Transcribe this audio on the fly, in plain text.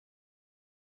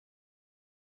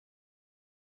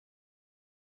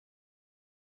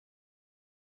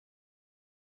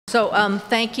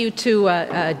Thank you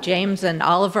to James and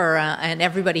Oliver and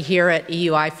everybody here at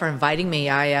EUI for inviting me.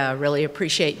 I really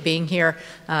appreciate being here.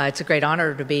 It's a great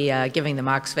honor to be giving the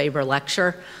Max Weber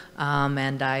lecture,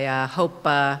 and I hope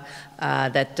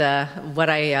that what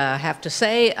I have to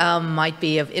say might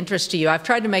be of interest to you. I've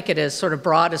tried to make it as sort of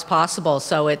broad as possible,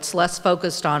 so it's less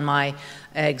focused on my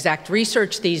exact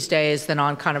research these days than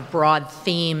on kind of broad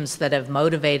themes that have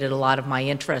motivated a lot of my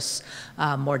interests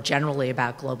more generally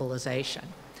about globalization.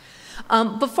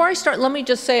 Before I start, let me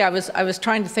just say I was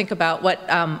trying to think about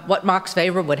what Max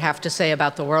Weber would have to say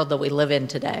about the world that we live in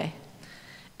today.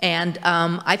 And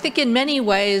I think in many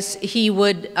ways he'd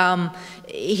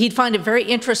find it very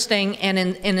interesting and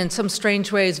in some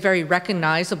strange ways very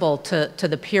recognizable to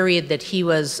the period that he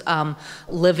was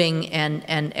living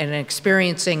and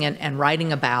experiencing and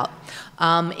writing about.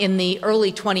 In the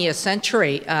early 20th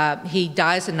century, he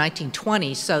dies in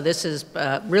 1920, so this is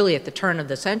really at the turn of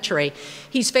the century.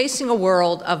 He's facing a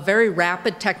world of very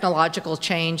rapid technological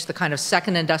change. The kind of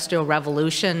second industrial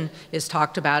revolution is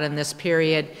talked about in this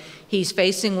period. He's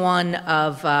facing one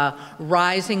of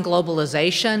rising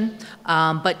globalization,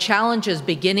 but challenges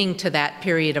beginning to that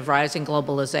period of rising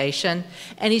globalization.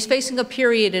 And he's facing a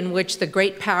period in which the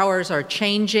great powers are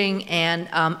changing and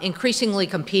increasingly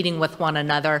competing with one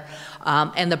another.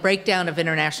 And the breakdown of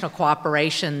international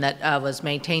cooperation that was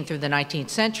maintained through the 19th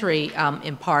century,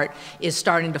 in part, is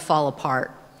starting to fall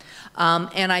apart.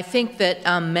 And I think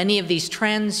that many of these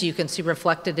trends you can see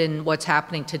reflected in what's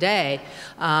happening today.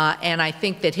 And I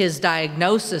think that his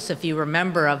diagnosis, if you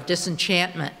remember, of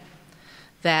disenchantment,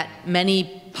 that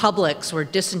many publics were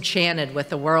disenchanted with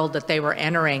the world that they were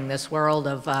entering, this world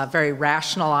of very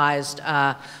rationalized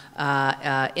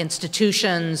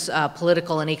institutions,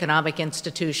 political and economic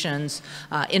institutions,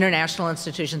 international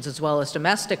institutions as well as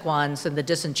domestic ones, and the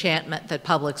disenchantment that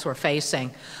publics were facing,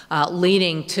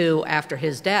 leading to, after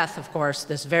his death, of course,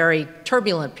 this very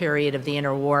turbulent period of the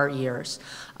interwar years.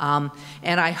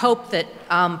 And I hope that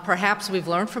perhaps we've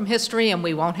learned from history and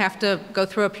we won't have to go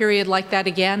through a period like that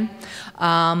again,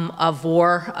 of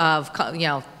war, of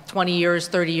 20 years,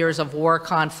 30 years of war,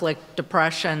 conflict,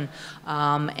 depression,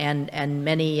 and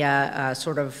many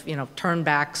sort of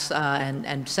turnbacks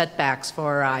and setbacks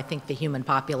for I think the human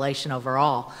population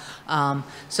overall.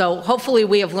 So hopefully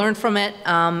we have learned from it,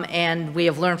 and we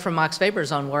have learned from Max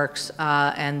Weber's own works,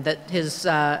 and that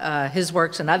his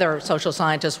works and other social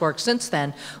scientists' works since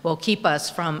then will keep us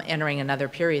from entering another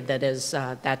period that is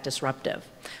that disruptive.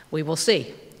 We will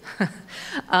see.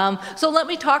 So let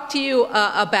me talk to you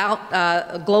about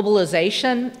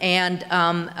globalization and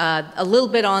a little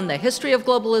bit on the history of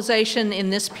globalization in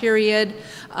this period,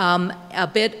 a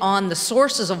bit on the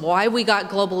sources of why we got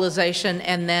globalization,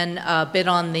 and then a bit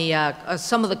on the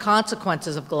some of the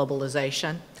consequences of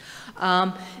globalization.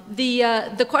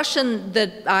 The question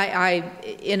that I,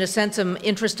 in a sense, am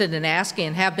interested in asking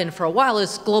and have been for a while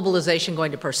is globalization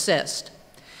going to persist?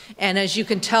 And as you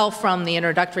can tell from the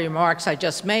introductory remarks I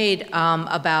just made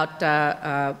about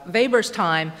Weber's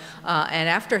time and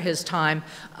after his time,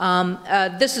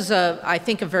 this is, I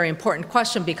think, a very important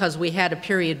question because we had a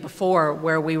period before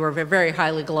where we were very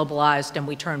highly globalized and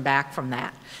we turned back from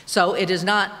that. So it is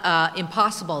not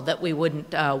impossible that we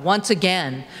wouldn't once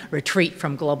again retreat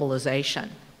from globalization.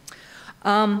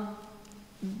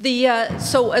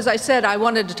 So as I said, I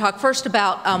wanted to talk first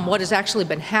about what has actually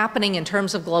been happening in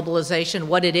terms of globalization,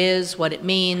 what it is, what it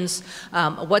means,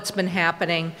 what's been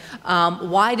happening,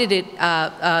 why did it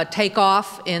take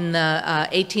off in the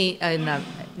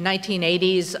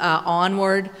 1980s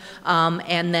onward,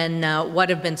 and then what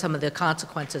have been some of the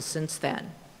consequences since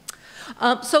then.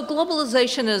 So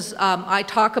globalization, as I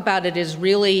talk about it, is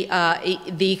really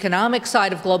the economic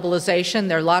side of globalization.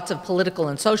 There are lots of political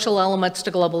and social elements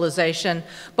to globalization,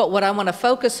 but what I want to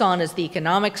focus on is the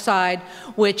economic side,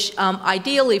 which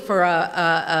ideally for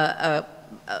a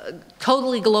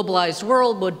totally globalized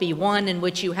world would be one in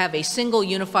which you have a single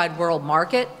unified world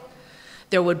market.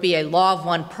 There would be a law of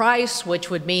one price, which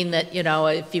would mean that,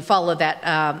 if you follow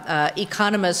that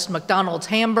economist McDonald's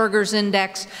hamburgers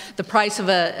index, the price of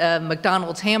a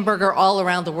McDonald's hamburger all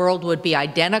around the world would be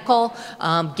identical,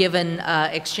 given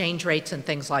exchange rates and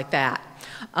things like that.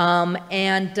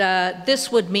 This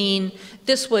would mean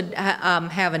this would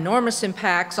have enormous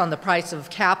impacts on the price of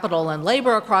capital and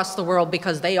labor across the world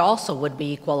because they also would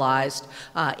be equalized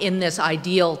in this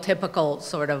ideal, typical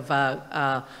sort of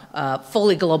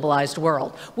fully globalized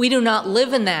world. We do not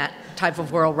live in that type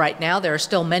of world right now. There are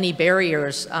still many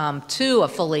barriers to a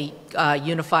fully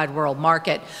unified world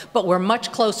market, but we're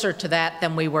much closer to that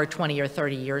than we were 20 or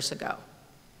 30 years ago.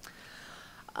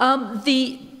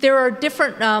 There are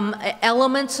different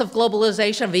elements of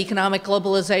globalization, of economic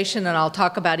globalization, and I'll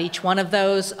talk about each one of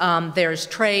those. There's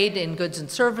trade in goods and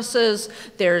services.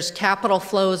 There's capital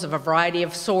flows of a variety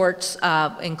of sorts,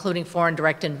 including foreign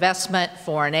direct investment,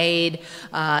 foreign aid,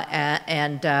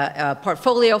 and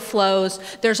portfolio flows.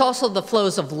 There's also the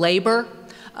flows of labor.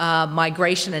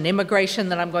 Migration and immigration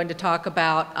that I'm going to talk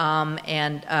about,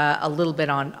 and a little bit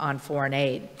on foreign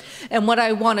aid. And what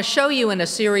I want to show you in a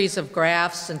series of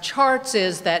graphs and charts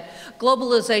is that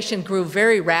globalization grew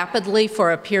very rapidly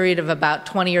for a period of about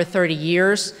 20 or 30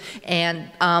 years. And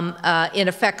in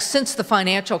effect, since the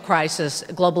financial crisis,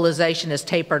 globalization has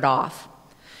tapered off.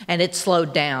 And it's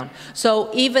slowed down. So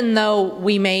even though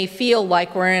we may feel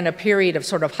like we're in a period of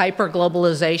sort of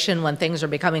hyper-globalization when things are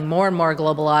becoming more and more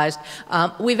globalized,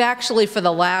 we've actually for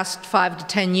the last 5 to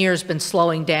 10 years been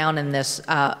slowing down in this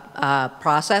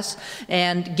process.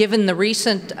 And given the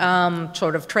recent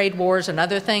sort of trade wars and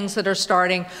other things that are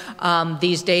starting,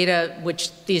 these data,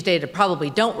 which these data probably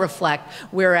don't reflect,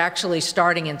 we're actually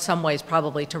starting in some ways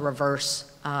probably to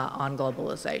reverse on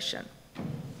globalization.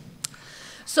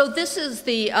 So this is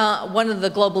the one of the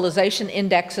globalization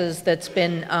indexes that's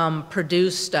been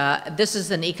produced. This is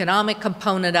an economic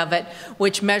component of it,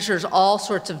 which measures all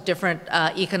sorts of different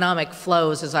economic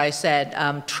flows, as I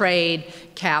said, trade,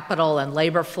 capital, and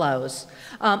labor flows.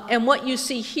 And what you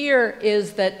see here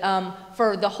is that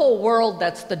for the whole world,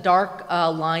 that's the dark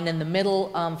line in the middle.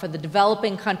 For the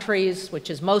developing countries, which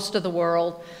is most of the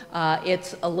world,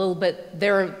 it's a little bit,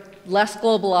 they're less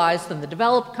globalized than the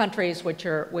developed countries, which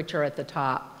are at the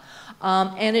top.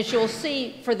 And as you'll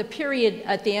see, for the period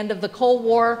at the end of the Cold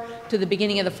War to the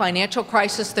beginning of the financial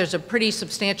crisis, there's a pretty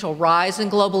substantial rise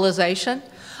in globalization.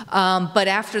 But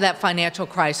after that financial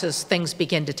crisis, things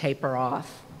begin to taper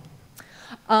off.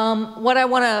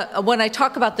 When I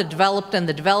talk about the developed and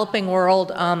the developing world,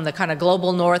 the kind of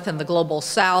global north and the global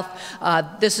south,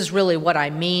 this is really what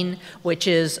I mean, which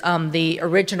is the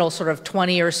original sort of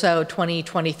 20 or so,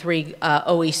 23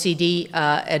 OECD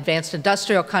advanced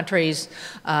industrial countries,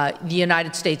 the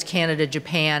United States, Canada,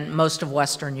 Japan, most of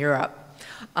Western Europe.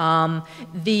 They're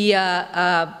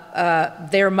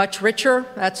much richer.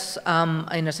 That's,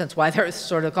 in a sense, why they're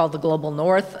sort of called the global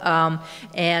north.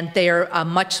 And they're a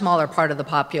much smaller part of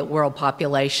the world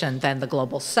population than the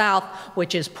global south,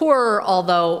 which is poorer,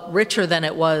 although richer than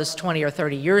it was 20 or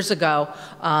 30 years ago.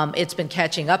 It's been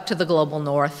catching up to the global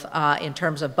north in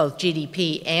terms of both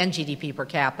GDP and GDP per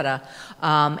capita.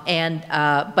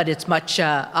 But it's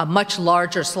a much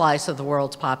larger slice of the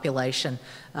world's population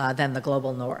than the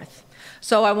global north.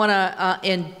 So I want to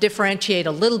differentiate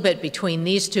a little bit between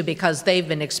these two because they've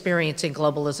been experiencing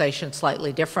globalization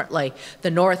slightly differently.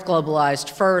 The North globalized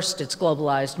first. It's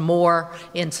globalized more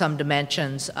in some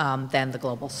dimensions than the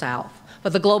global South.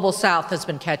 But the global South has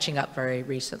been catching up very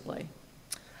recently.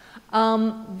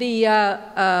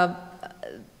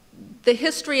 The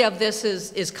history of this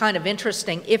is kind of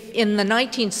interesting. If in the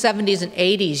 1970s and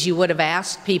 80s you would have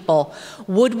asked people,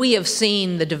 would we have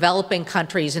seen the developing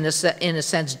countries in a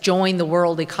sense join the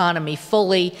world economy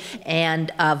fully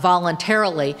and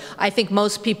voluntarily, I think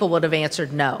most people would have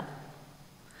answered no.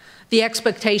 The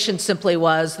expectation simply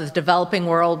was that the developing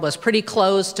world was pretty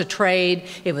closed to trade.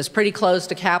 It was pretty closed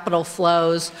to capital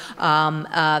flows.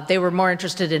 They were more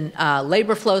interested in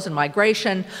labor flows and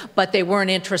migration, but they weren't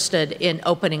interested in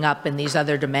opening up in these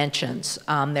other dimensions.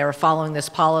 They were following this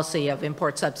policy of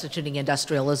import substituting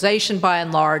industrialization by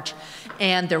and large,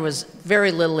 and there was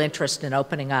very little interest in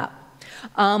opening up.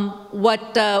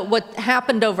 What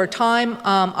happened over time,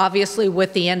 obviously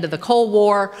with the end of the Cold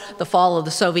War, the fall of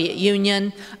the Soviet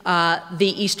Union, the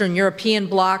Eastern European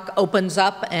bloc opens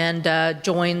up and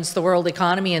joins the world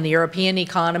economy and the European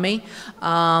economy.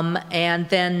 And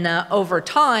then over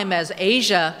time, as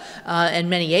Asia and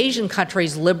many Asian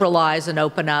countries liberalize and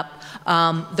open up,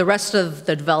 the rest of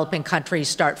the developing countries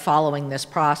start following this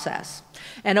process.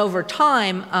 And over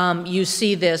time, you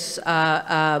see this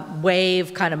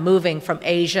wave kind of moving from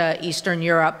Asia, Eastern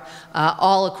Europe,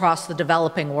 all across the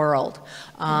developing world.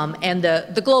 And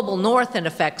the global north, in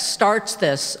effect, starts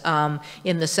this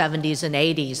in the 70s and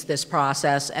 80s, this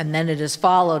process, and then it is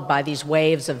followed by these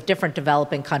waves of different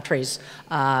developing countries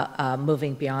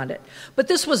moving beyond it. But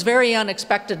this was very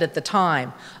unexpected at the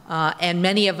time, and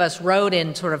many of us wrote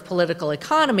in sort of political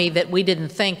economy that we didn't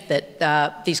think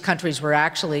that these countries were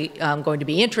actually going to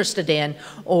be interested in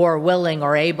or willing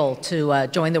or able to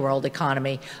join the world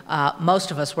economy.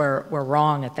 Most of us were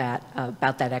wrong at that,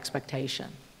 about that expectation.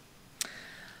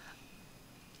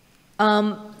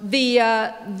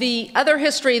 The other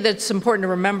history that's important to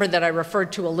remember that I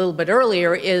referred to a little bit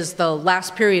earlier is the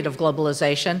last period of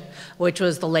globalization, which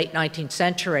was the late 19th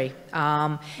century.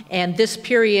 And this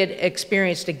period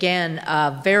experienced, again,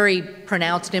 very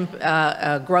pronounced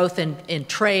growth in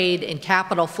trade, in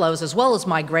capital flows, as well as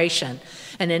migration.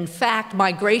 And in fact,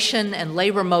 migration and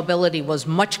labor mobility was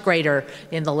much greater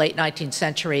in the late 19th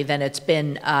century than it's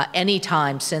been any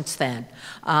time since then,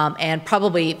 and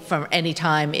probably from any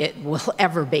time it will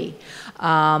ever be.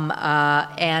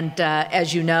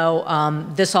 As you know,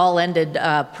 this all ended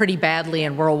pretty badly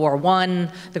in World War I,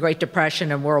 the Great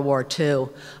Depression, and World War II,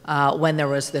 when there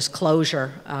was this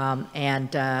closure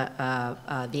and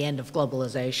the end of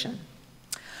globalization.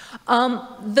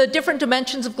 The different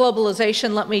dimensions of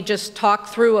globalization, let me just talk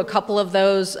through a couple of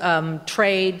those,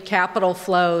 trade, capital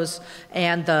flows,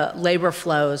 and the labor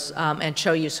flows, and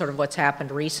show you sort of what's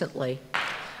happened recently.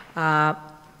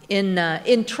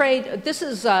 In trade, this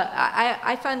is,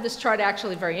 I find this chart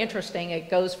actually very interesting. It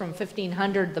goes from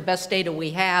 1500, the best data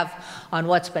we have on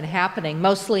what's been happening,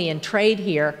 mostly in trade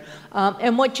here.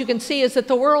 And what you can see is that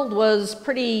the world was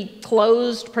pretty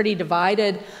closed, pretty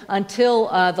divided until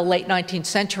the late 19th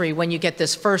century, when you get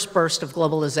this first burst of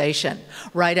globalization,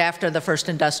 right after the first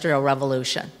industrial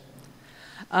revolution.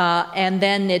 And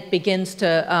then it begins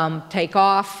to take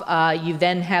off. You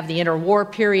then have the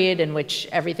interwar period in which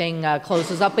everything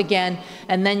closes up again.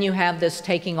 And then you have this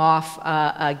taking off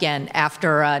again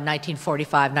after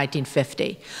 1945,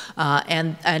 1950,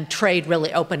 and trade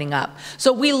really opening up.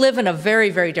 So we live in a very,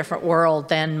 very different world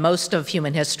than most of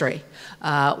human history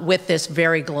with this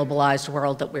very globalized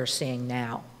world that we're seeing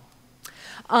now.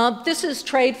 This is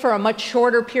trade for a much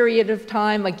shorter period of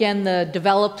time. Again, the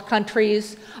developed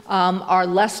countries are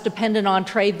less dependent on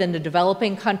trade than the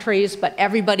developing countries, but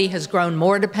everybody has grown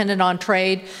more dependent on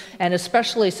trade, and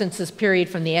especially since this period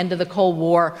from the end of the Cold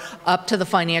War up to the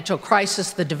financial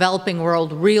crisis, the developing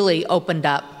world really opened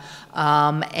up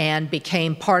and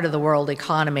became part of the world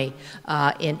economy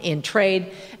in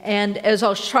trade. And as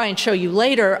I'll try and show you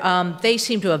later, they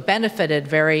seem to have benefited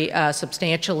very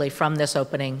substantially from this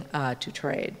opening to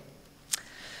trade.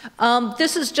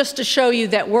 This is just to show you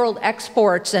that world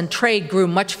exports and trade grew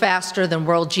much faster than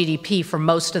world GDP for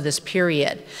most of this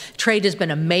period. Trade has been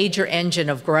a major engine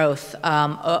of growth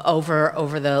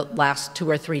over the last 2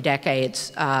 or 3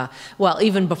 decades. Well,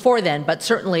 even before then, but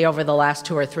certainly over the last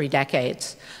 2 or 3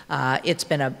 decades. It's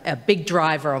been a big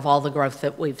driver of all the growth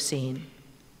that we've seen.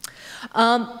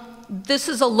 This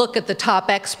is a look at the top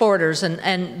exporters,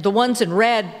 and the ones in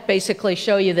red basically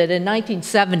show you that in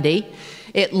 1970,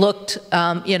 it looked,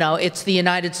 you know, it's the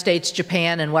United States,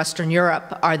 Japan, and Western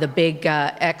Europe are the big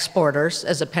exporters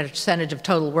as a percentage of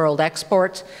total world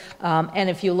exports. And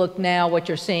if you look now, what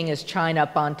you're seeing is China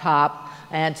up on top,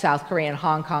 and South Korea and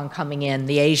Hong Kong coming in,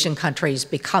 the Asian countries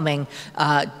becoming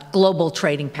global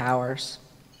trading powers.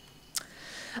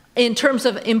 In terms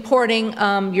of importing,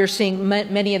 you're seeing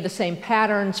many of the same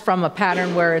patterns, from a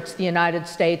pattern where it's the United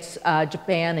States,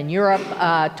 Japan, and Europe,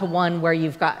 to one where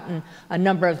you've gotten a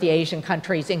number of the Asian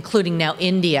countries, including now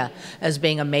India, as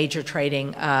being a major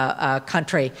trading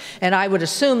country. And I would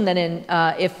assume that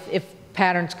if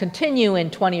patterns continue in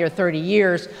 20 or 30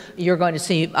 years, you're going to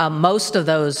see most of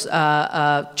those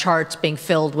charts being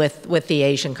filled with the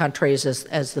Asian countries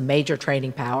as the major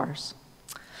trading powers.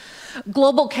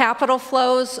 Global capital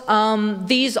flows,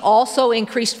 these also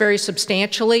increased very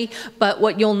substantially, but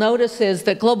what you'll notice is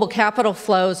that global capital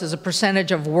flows as a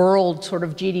percentage of world sort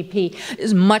of GDP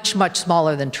is much, much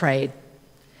smaller than trade.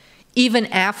 Even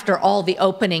after all the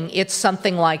opening, it's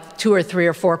something like 2 or 3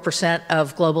 or 4%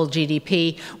 of global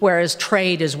GDP, whereas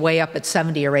trade is way up at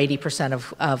 70 or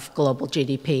 80% of global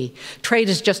GDP. Trade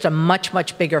is just a much,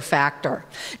 much bigger factor.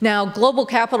 Now, global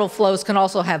capital flows can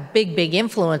also have big, big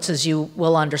influences, you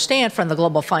will understand, from the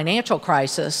global financial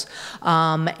crisis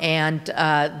and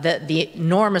the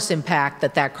enormous impact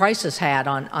that crisis had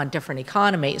on different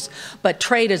economies. But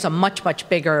trade is a much, much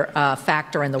bigger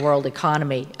factor in the world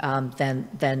economy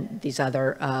than these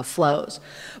other flows.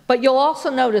 But you'll also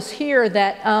notice here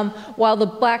that while the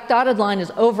black dotted line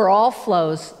is overall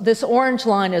flows, this orange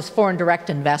line is foreign direct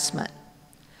investment.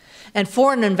 And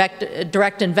foreign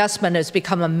direct investment has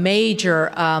become a major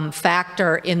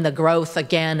factor in the growth,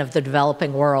 again, of the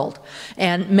developing world.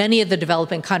 And many of the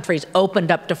developing countries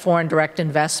opened up to foreign direct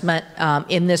investment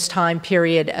in this time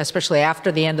period, especially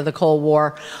after the end of the Cold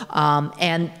War.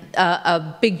 And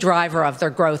a big driver of their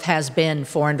growth has been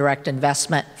foreign direct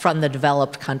investment from the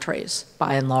developed countries,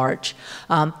 by and large.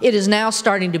 It is now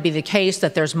starting to be the case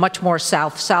that there's much more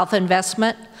South-South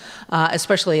investment.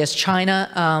 especially as China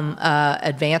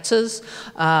advances.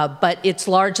 But it's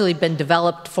largely been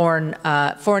developed foreign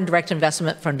direct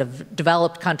investment from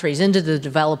developed countries into the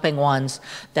developing ones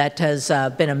that has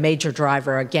been a major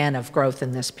driver, again, of growth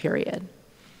in this period.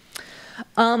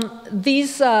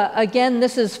 Again,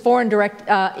 this is foreign direct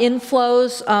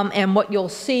inflows, and what you'll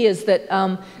see is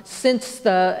that since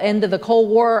the end of the Cold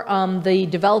War, the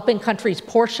developing countries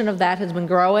portion of that has been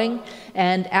growing,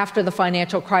 and after the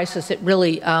financial crisis, it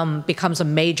really becomes a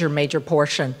major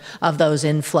portion of those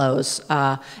inflows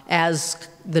as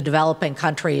the developing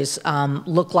countries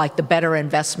look like the better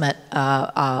investment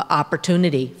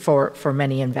opportunity for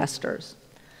many investors.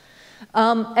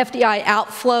 FDI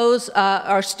outflows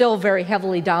are still very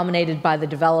heavily dominated by the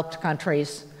developed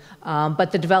countries,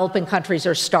 but the developing countries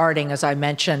are starting, as I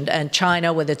mentioned, and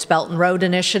China, with its Belt and Road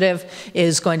Initiative,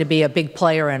 is going to be a big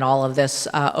player in all of this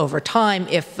over time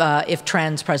if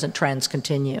present trends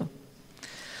continue.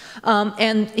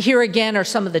 And here again are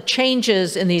some of the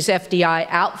changes in these FDI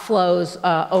outflows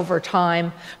over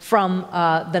time from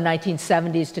the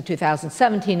 1970s to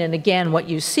 2017. And again, what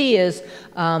you see is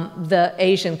the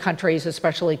Asian countries,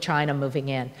 especially China, moving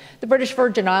in. The British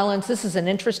Virgin Islands, this is an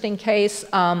interesting case.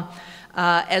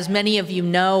 As many of you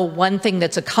know, one thing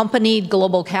that's accompanied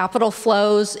global capital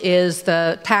flows is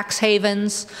the tax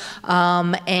havens,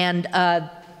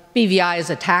 BVI is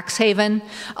a tax haven.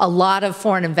 A lot of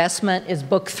foreign investment is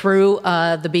booked through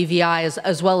the BVI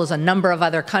as well as a number of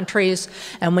other countries.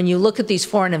 And when you look at these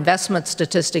foreign investment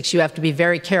statistics, you have to be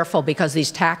very careful because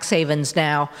these tax havens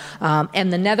now,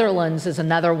 and the Netherlands is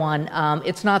another one.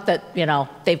 It's not that, you know,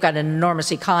 they've got an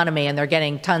enormous economy and they're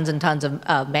getting tons and tons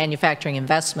of manufacturing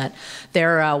investment.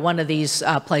 They're one of these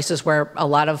places where a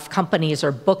lot of companies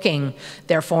are booking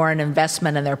their foreign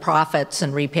investment and their profits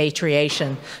and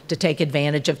repatriation to take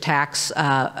advantage of tax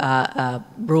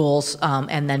rules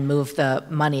and then move the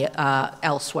money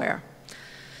elsewhere.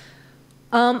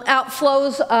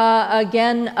 Outflows,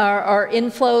 again, are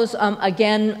inflows,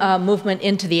 again, movement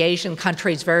into the Asian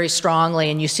countries very strongly,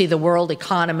 and you see the world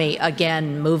economy,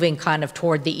 again, moving kind of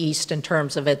toward the east in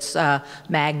terms of its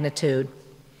magnitude.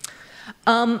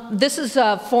 This is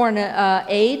foreign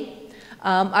aid.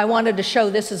 I wanted to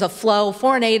show this as a flow.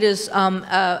 Foreign aid is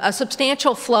a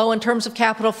substantial flow in terms of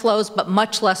capital flows, but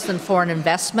much less than foreign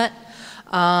investment.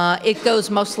 It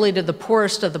goes mostly to the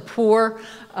poorest of the poor,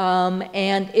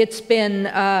 and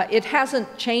it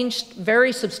hasn't changed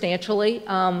very substantially.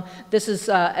 This is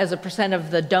as a percent of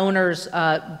the donors,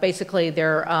 basically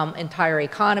their entire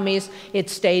economies. It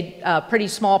stayed a pretty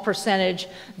small percentage.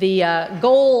 The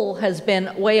goal has been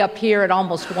way up here at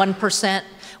almost 1%.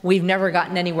 We've never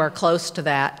gotten anywhere close to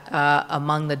that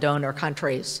among the donor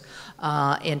countries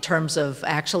in terms of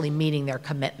actually meeting their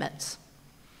commitments.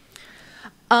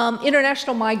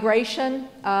 International migration,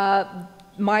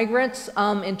 migrants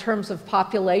in terms of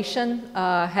population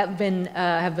have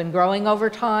been growing over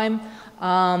time,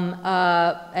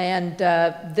 and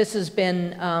this has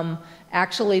been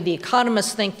actually, the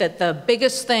economists think that the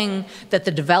biggest thing that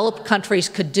the developed countries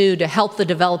could do to help the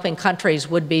developing countries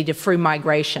would be to free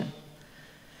migration.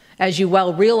 As you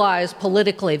well realize,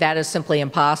 politically, that is simply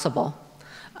impossible.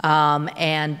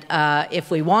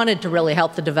 If we wanted to really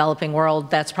help the developing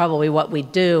world, that's probably what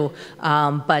we'd do,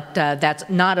 but that's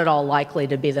not at all likely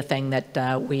to be the thing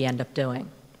that we end up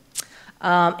doing.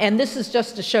 And this is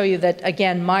just to show you that,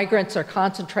 again, migrants are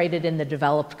concentrated in the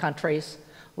developed countries,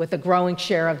 with a growing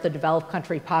share of the developed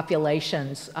country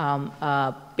populations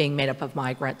being made up of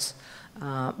migrants.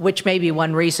 Which may be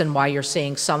one reason why you're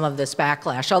seeing some of this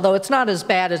backlash, although it's not as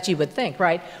bad as you would think,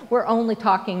 right? We're only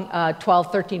talking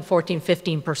 12, 13, 14,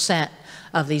 15%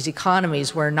 of these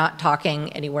economies. We're not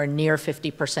talking anywhere near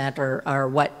 50% or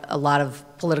what a lot of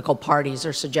political parties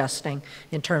are suggesting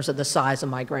in terms of the size of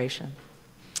migration.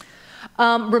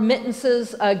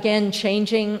 Remittances, again,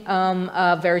 changing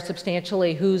very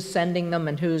substantially, who's sending them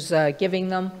and who's giving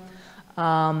them.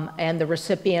 And the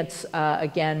recipients,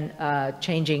 again,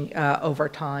 changing over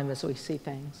time as we see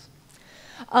things.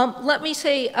 Let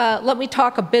me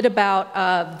talk a bit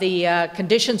about the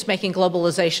conditions making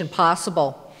globalization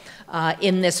possible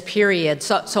in this period.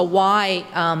 So why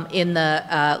in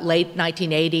the late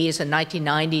 1980s and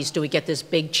 1990s do we get this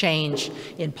big change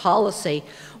in policy?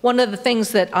 One of the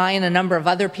things that I and a number of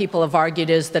other people have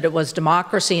argued is that it was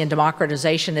democracy and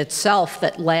democratization itself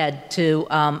that led to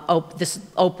this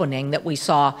opening that we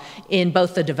saw in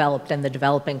both the developed and the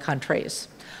developing countries.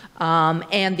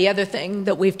 And the other thing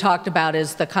that we've talked about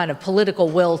is the kind of political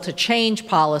will to change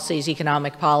policies,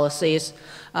 economic policies,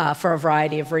 for a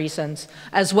variety of reasons,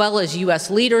 as well as U.S.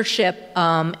 leadership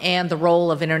and the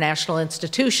role of international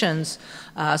institutions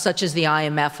such as the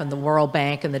IMF and the World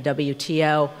Bank and the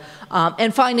WTO,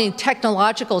 and finding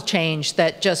technological change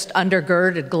that just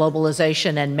undergirded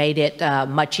globalization and made it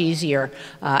much easier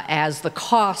as the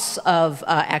costs of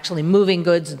actually moving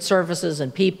goods and services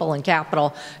and people and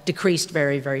capital decreased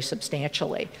very, very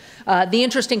substantially. The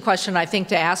interesting question I think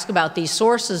to ask about these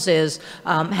sources is,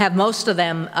 have most of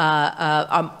them,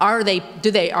 are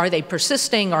they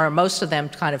persisting, or are most of them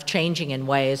kind of changing in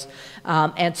ways?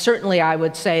 And certainly I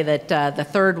would say that the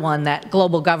third one, that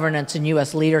global governance and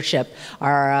U.S. leadership,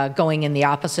 are going in the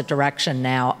opposite direction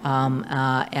now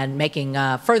and making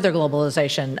further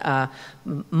globalization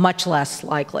much less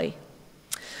likely.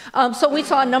 So we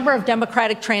saw a number of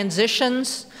democratic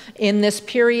transitions in this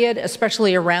period,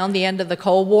 especially around the end of the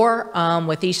Cold War,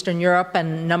 with Eastern Europe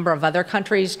and a number of other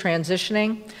countries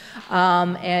transitioning.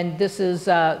 And this is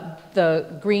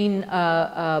the green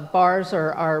bars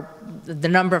are the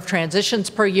number of transitions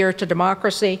per year to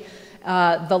democracy.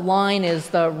 The line is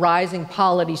the rising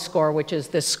polity score, which is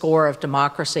this score of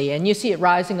democracy. And you see it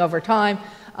rising over time.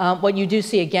 What you do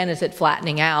see again is it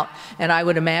flattening out, and I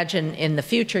would imagine in the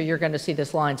future you're going to see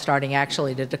this line starting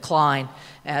actually to decline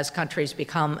as countries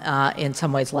become in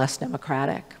some ways less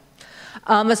democratic.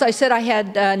 As I said, I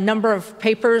had a number of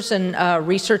papers and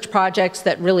research projects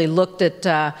that really looked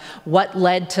at what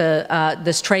led to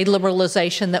this trade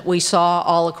liberalization that we saw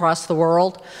all across the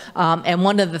world. And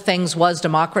one of the things was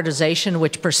democratization,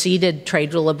 which preceded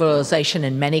trade liberalization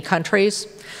in many countries.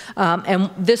 And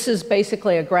this is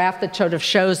basically a graph that sort of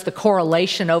shows the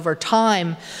correlation over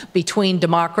time between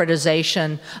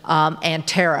democratization and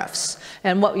tariffs.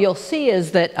 And what you'll see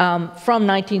is that from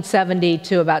 1970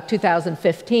 to about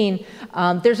 2015,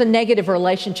 there's a negative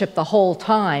relationship the whole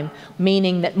time,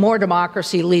 meaning that more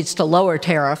democracy leads to lower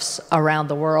tariffs around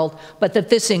the world, but that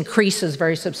this increases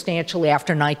very substantially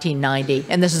after 1990.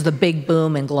 And this is the big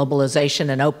boom in globalization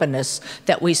and openness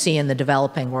that we see in the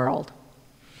developing world.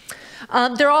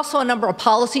 There are also a number of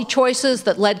policy choices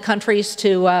that led countries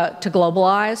to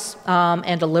globalize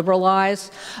and to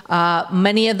liberalize.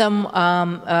 Many of them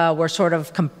were sort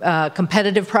of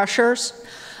competitive pressures,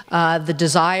 the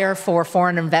desire for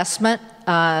foreign investment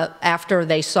after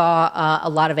they saw a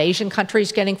lot of Asian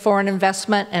countries getting foreign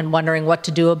investment and wondering what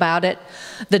to do about it,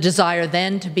 the desire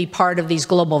then to be part of these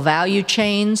global value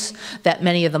chains that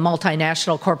many of the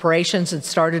multinational corporations had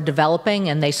started developing,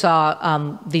 and they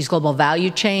saw these global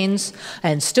value chains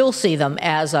and still see them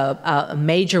as a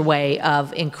major way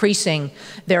of increasing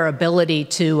their ability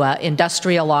to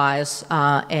industrialize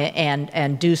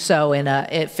and do so in an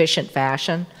efficient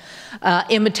fashion.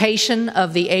 Imitation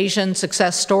of the Asian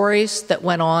success stories that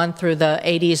went on through the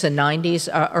 80s and 90s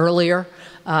earlier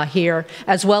here,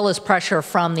 as well as pressure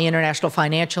from the international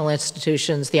financial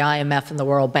institutions, the IMF and the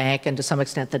World Bank, and to some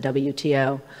extent the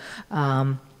WTO.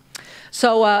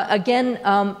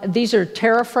 Again, these are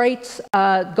tariff rates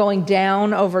going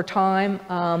down over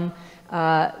time.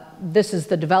 This is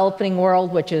the developing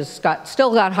world, which has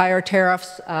still got higher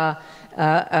tariffs.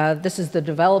 This is the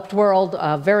developed world,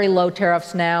 very low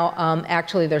tariffs now.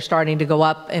 Actually, they're starting to go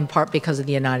up in part because of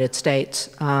the United States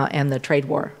and the trade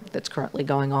war that's currently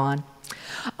going on.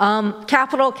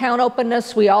 Capital account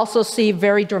openness, we also see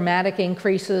very dramatic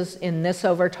increases in this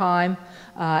over time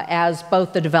as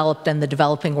both the developed and the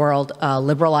developing world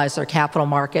liberalize their capital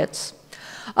markets.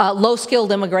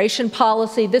 Low-skilled immigration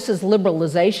policy, this is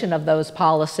liberalization of those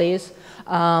policies.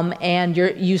 And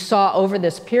you saw over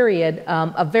this period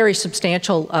a very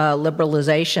substantial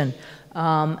liberalization,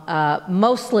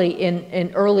 mostly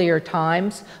in earlier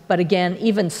times, but again,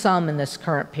 even some in this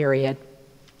current period.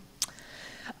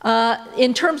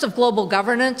 In terms of global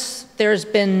governance, there's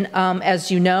been, as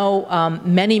you know,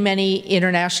 many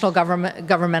international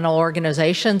governmental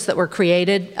organizations that were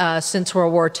created since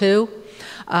World War II.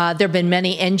 There have been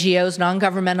many NGOs,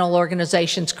 non-governmental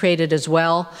organizations created as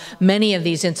well. Many of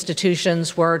these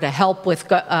institutions were to help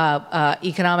with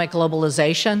economic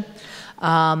globalization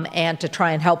and to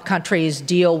try and help countries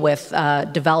deal with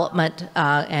development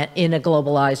in a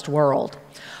globalized world.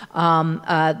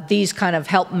 These kind of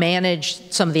help manage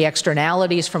some of the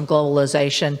externalities from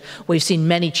globalization. We've seen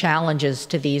many challenges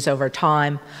to these over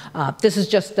time. This is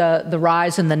just the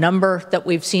rise in the number that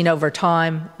we've seen over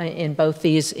time in both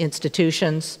these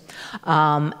institutions.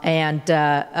 They've,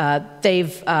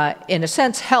 in a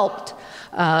sense, helped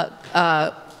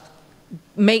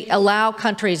allow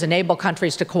countries, enable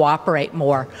countries to cooperate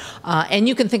more. And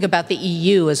you can think about the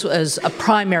EU as a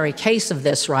primary case of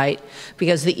this, right?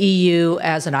 Because the EU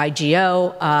as an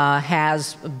IGO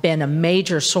has been a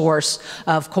major source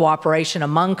of cooperation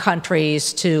among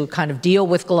countries to kind of deal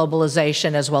with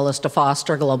globalization as well as to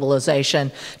foster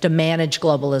globalization, to manage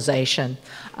globalization.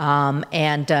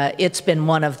 It's been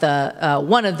one of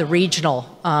the regional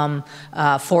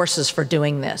forces for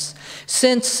doing this.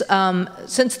 Since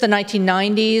the 1990s,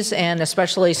 and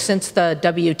especially since the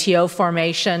WTO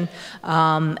formation,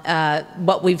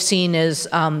 what we've seen is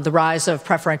the rise of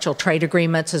preferential trade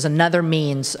agreements as another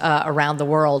means around the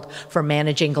world for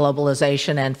managing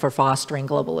globalization and for fostering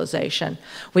globalization.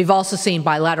 We've also seen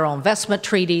bilateral investment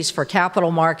treaties for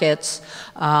capital markets,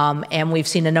 and we've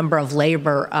seen a number of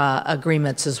labor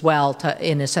agreements as well to,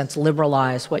 in a sense,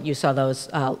 liberalize what you saw those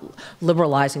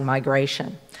liberalizing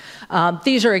migration.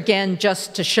 These are, again,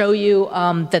 just to show you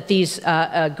that these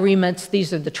agreements,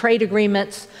 these are the trade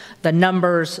agreements, the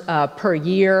numbers per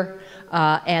year,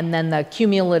 and then the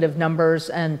cumulative numbers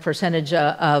and percentage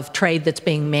of trade that's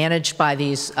being managed by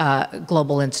these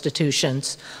global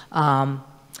institutions.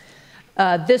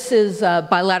 This is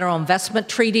bilateral investment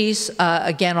treaties,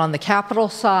 again, on the capital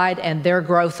side, and their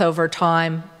growth over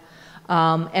time.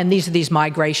 And these are these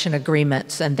migration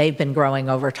agreements, and they've been growing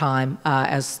over time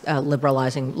as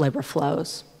liberalizing labor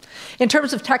flows. In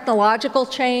terms of technological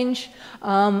change,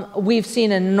 we've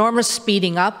seen an enormous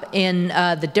speeding up in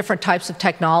the different types of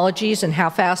technologies and how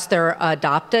fast they're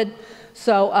adopted.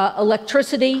 So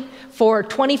electricity, for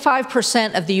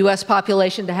 25% of the US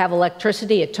population to have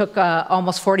electricity, it took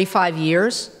almost 45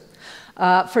 years.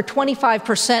 For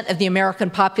 25% of the American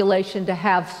population to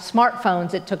have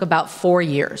smartphones, it took about 4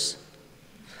 years.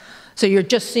 So you're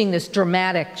just seeing this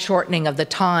dramatic shortening of the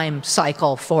time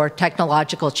cycle for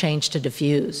technological change to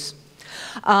diffuse.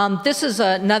 This is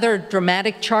another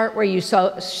dramatic chart where you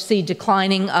see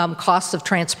declining costs of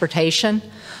transportation.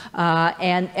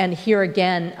 And here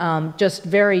again, just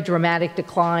very dramatic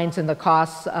declines in the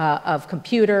costs of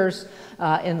computers,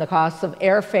 in the costs of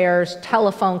airfares,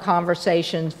 telephone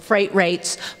conversations, freight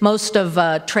rates. Most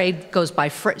of trade goes by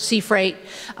sea freight.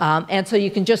 And so you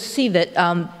can just see that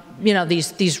you know,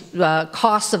 these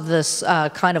costs of this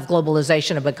kind of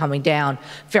globalization have been coming down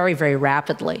very, very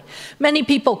rapidly. Many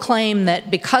people claim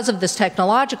that because of this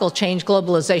technological change,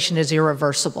 globalization is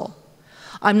irreversible.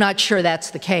 I'm not sure that's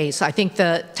the case. I think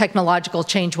the technological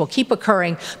change will keep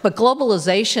occurring, but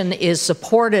globalization is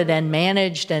supported and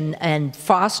managed and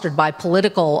fostered by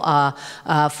political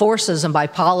forces and by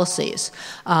policies.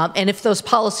 And if those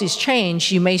policies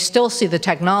change, you may still see the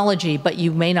technology, but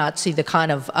you may not see the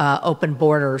kind of open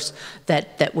borders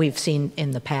that we've seen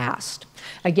in the past.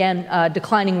 Again,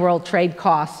 declining world trade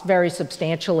costs very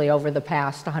substantially over the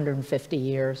past 150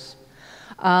 years.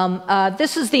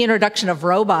 This is the introduction of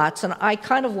robots, and I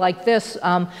kind of like this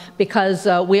because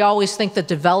we always think that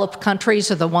developed countries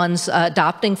are the ones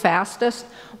adopting fastest.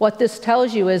 What this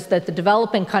tells you is that the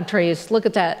developing countries, look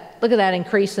at that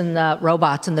increase in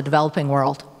robots in the developing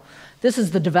world. This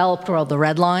is the developed world, the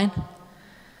red line.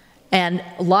 And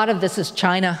a lot of this is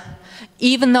China.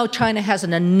 Even though China has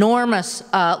an enormous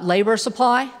labor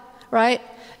supply, right?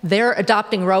 They're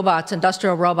adopting robots,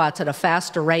 industrial robots, at a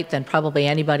faster rate than probably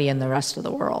anybody in the rest of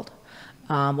the world,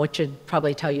 which should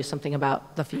probably tell you something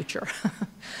about the future.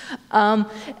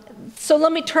 So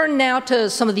let me turn now to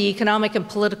some of the economic and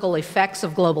political effects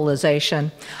of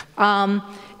globalization.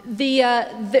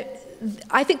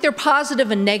 I think there are positive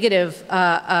and negative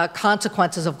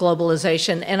consequences of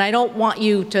globalization, and I don't want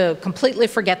you to completely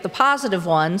forget the positive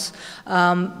ones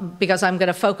because I'm going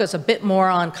to focus a bit more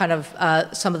on kind of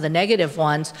some of the negative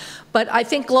ones. But I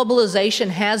think globalization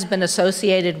has been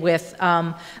associated with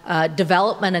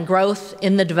development and growth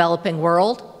in the developing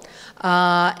world.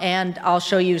 And I'll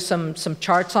show you some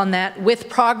charts on that, with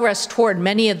progress toward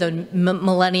many of the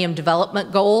Millennium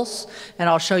Development Goals, and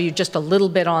I'll show you just a little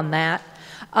bit on that.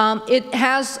 It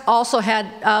has also had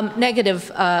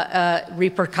negative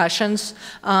repercussions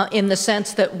in the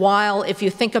sense that while if you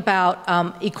think about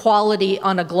equality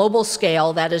on a global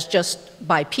scale, that is just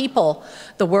by people,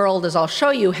 the world, as I'll show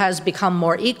you, has become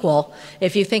more equal.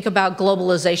 If you think about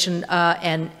globalization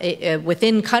and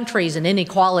within countries and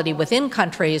inequality within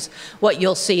countries, what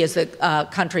you'll see is that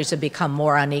countries have become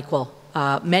more unequal.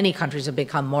 Many countries have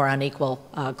become more unequal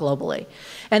globally.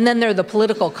 And then there are the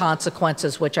political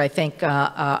consequences, which I think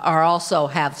are also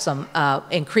have some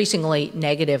increasingly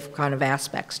negative kind of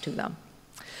aspects to them.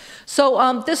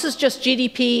 So this is just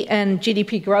GDP and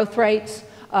GDP growth rates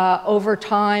over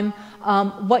time.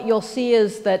 what you'll see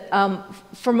is that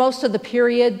for most of the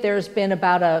period, there's been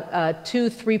about a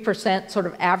 2–3% sort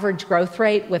of average growth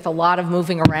rate with a lot of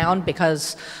moving around,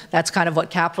 because that's kind of what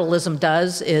capitalism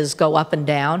does, is go up and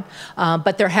down.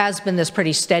 But there has been this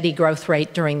pretty steady growth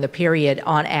rate during the period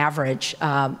on average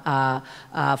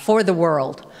for the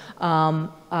world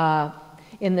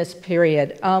in this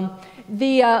period.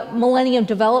 The Millennium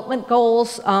Development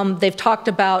Goals, they've talked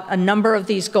about a number of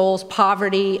these goals: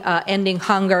 poverty, ending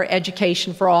hunger,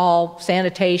 education for all,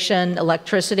 sanitation,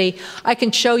 electricity. I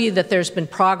can show you that there's been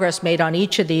progress made on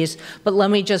each of these, but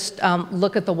let me just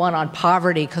look at the one on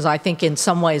poverty, because I think in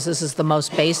some ways this is the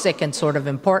most basic and sort of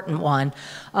important one.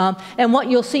 And what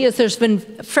you'll see is there's been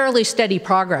fairly steady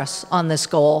progress on this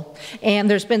goal, and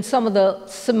there's been some of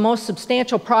the most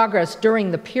substantial progress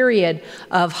during the period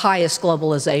of highest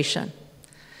globalization.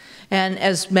 And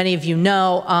as many of you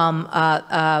know,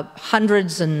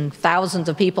 hundreds and thousands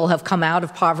of people have come out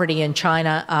of poverty in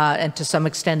China, and to some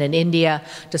extent in India,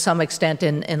 to some extent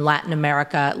in Latin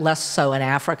America, less so in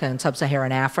Africa and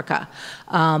sub-Saharan Africa.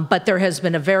 But there has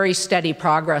been a very steady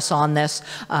progress on this,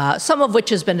 some of which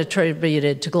has been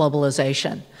attributed to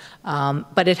globalization.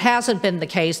 But it hasn't been the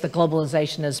case that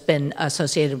globalization has been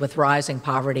associated with rising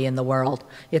poverty in the world.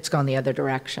 It's gone the other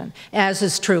direction, as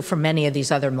is true for many of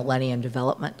these other Millennium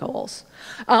Development Goals.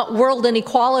 World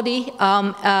inequality,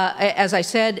 as I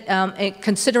said,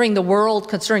 considering the world,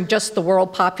 considering just the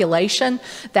world population,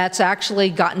 that's actually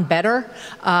gotten better.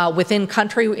 Within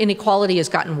country, inequality has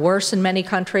gotten worse in many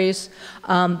countries.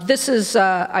 This is,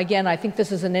 again, I think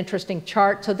this is an interesting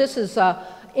chart. So this is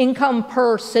income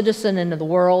per citizen in the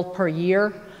world per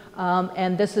year,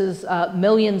 and this is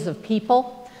millions of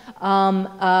people.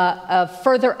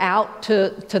 Further out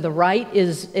to the right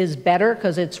is better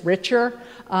because it's richer,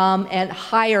 and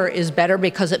higher is better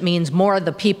because it means more of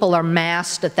the people are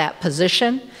massed at that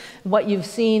position. What you've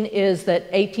seen is that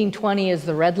 1820 is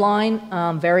the red line,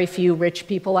 very few rich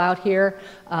people out here.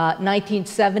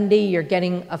 1970, you're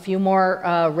getting a few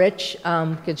more rich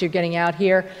because you're getting out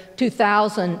here.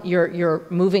 2000, you're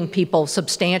moving people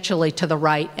substantially to the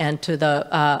right and to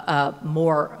the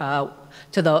more,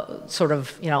 to the sort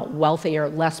of, wealthier,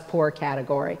 less poor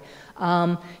category.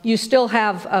 You still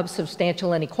have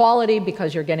substantial inequality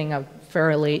because you're getting a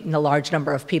fairly large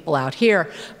number of people out here,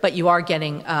 but you are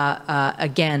getting,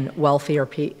 again, wealthier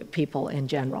people in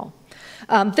general.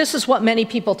 This is what many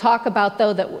people talk about,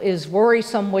 though, that is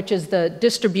worrisome, which is the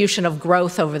distribution of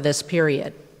growth over this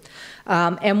period.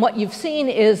 And what you've seen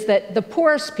is that the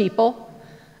poorest people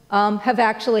have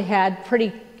actually had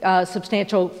pretty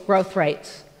substantial growth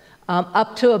rates,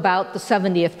 up to about the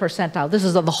 70th percentile. This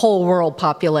is of the whole world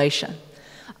population.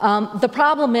 The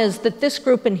problem is that this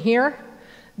group in here,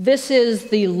 this is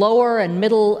the lower and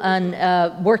middle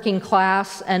and working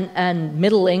class and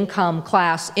middle income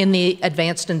class in the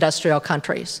advanced industrial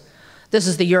countries. This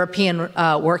is the European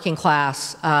working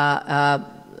class,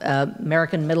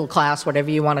 American middle class, whatever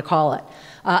you want to call it.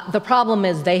 The problem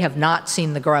is they have not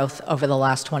seen the growth over the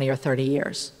last 20 or 30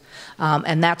 years.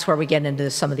 And that's where we get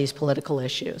into some of these political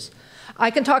issues. I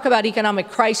can talk about economic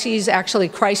crises. Actually,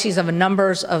 crises of a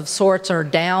number of sorts are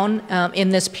down in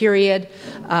this period,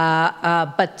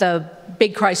 but the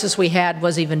big crisis we had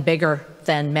was even bigger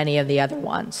than many of the other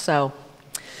ones. So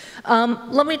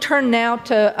let me turn now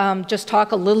to just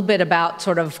talk a little bit about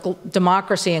sort of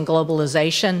democracy and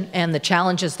globalization and the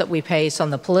challenges that we face on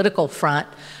the political front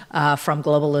from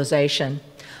globalization.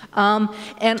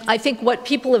 And I think what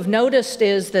people have noticed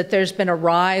is that there's been a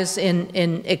rise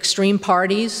in extreme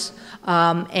parties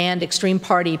and extreme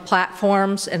party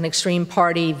platforms and extreme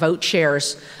party vote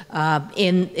shares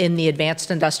in the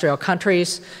advanced industrial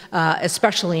countries,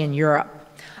 especially in Europe.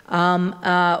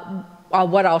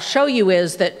 What I'll show you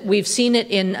is that we've seen it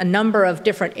in a number of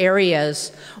different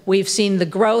areas. We've seen the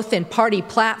growth in party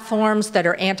platforms that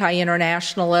are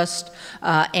anti-internationalist,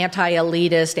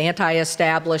 anti-elitist,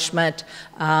 anti-establishment,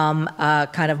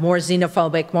 kind of more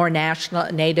xenophobic, more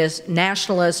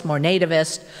nationalist, more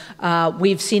nativist.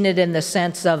 We've seen it in the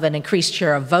sense of an increased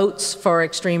share of votes for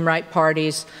extreme right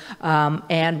parties,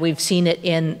 and we've seen it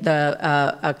in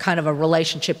the kind of a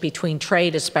relationship between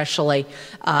trade, especially,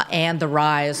 and the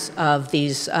rise of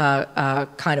these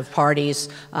kind of parties,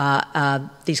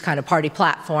 these kind of party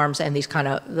platforms, and these kind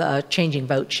of changing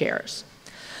vote shares.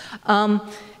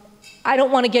 I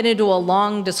don't want to get into a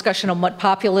long discussion on what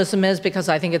populism is because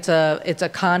I think it's a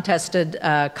contested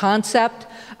concept.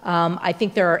 I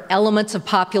think there are elements of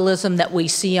populism that we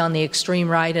see on the extreme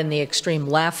right and the extreme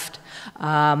left.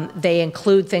 They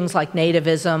include things like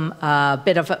nativism, a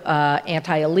bit of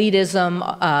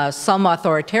anti-elitism, some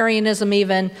authoritarianism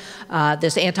even,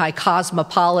 this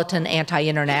anti-cosmopolitan,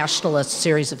 anti-internationalist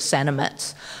series of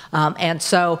sentiments. And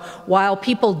so while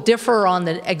people differ on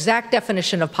the exact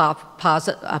definition of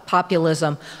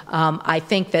populism, I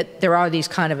think that there are these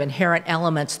kind of inherent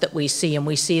elements that we see, and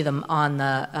we see them on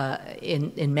the,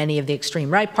 in many of the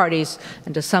extreme right parties,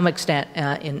 and to some extent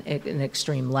in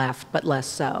extreme left, but less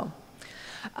so.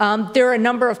 There are a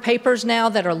number of papers now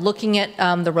that are looking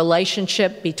at the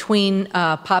relationship between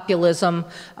populism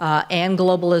and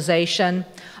globalization.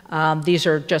 These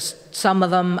are just some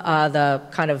of them, the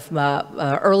kind of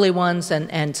early ones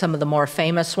and some of the more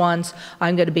famous ones.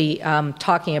 I'm going to be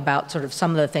talking about sort of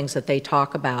some of the things that they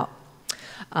talk about.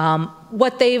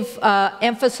 What they've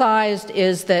emphasized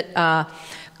is that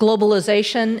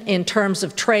globalization in terms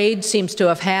of trade seems to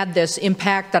have had this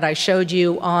impact that I showed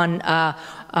you on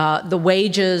the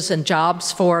wages and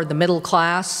jobs for the middle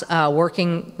class,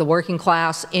 the working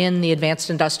class in the advanced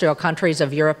industrial countries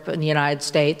of Europe and the United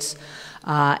States.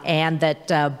 And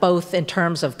that both in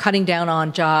terms of cutting down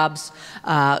on jobs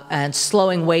and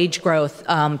slowing wage growth,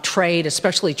 trade,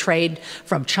 especially trade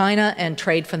from China and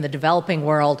trade from the developing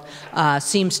world,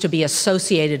 seems to be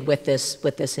associated with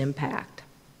this impact.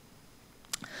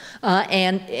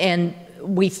 And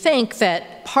we think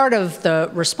that part of the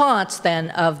response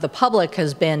then of the public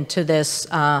has been to this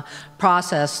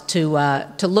process to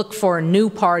look for new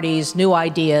parties, new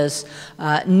ideas,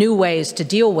 new ways to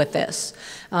deal with this.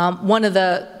 One of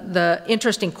the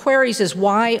interesting queries is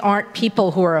why aren't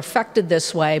people who are affected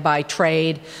this way by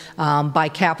trade, by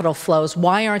capital flows,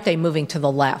 why aren't they moving to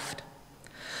the left?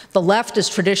 The left has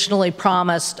traditionally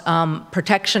promised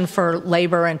protection for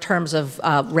labor in terms of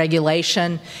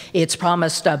regulation. It's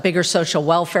promised bigger social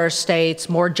welfare states,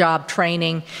 more job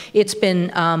training. It's been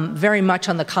very much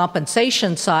on the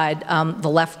compensation side. The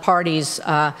left parties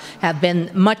have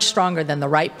been much stronger than the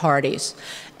right parties.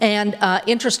 And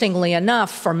interestingly enough,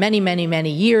 for many, many,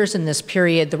 many years in this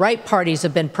period, the right parties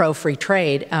have been pro-free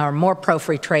trade, or more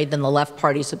pro-free trade than the left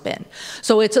parties have been.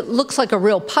 So it looks like a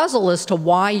real puzzle as to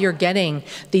why you're getting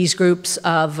these groups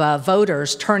of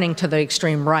voters turning to the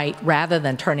extreme right rather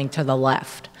than turning to the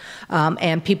left.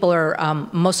 And people are,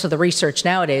 most of the research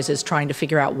nowadays is trying to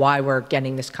figure out why we're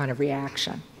getting this kind of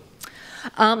reaction.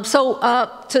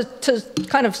 To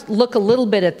kind of look a little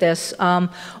bit at this,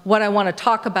 what I want to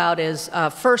talk about is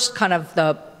first kind of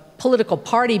the political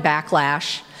party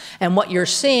backlash and what you're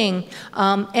seeing.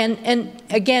 And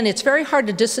again, it's very hard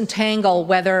to disentangle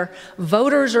whether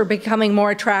voters are becoming more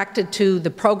attracted to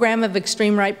the program of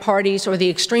extreme right parties or the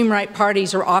extreme right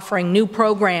parties are offering new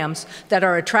programs that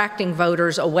are attracting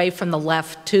voters away from the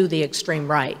left to the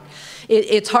extreme right.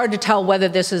 It's hard to tell whether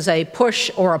this is a push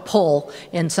or a pull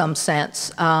in some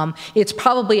sense. It's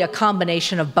probably a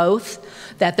combination of both,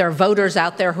 that there are voters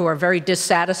out there who are very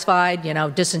dissatisfied, you know,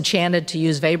 disenchanted, to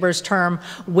use Weber's term,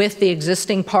 with the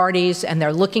existing parties, and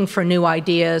they're looking for new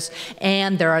ideas.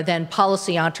 And there are then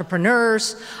policy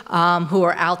entrepreneurs who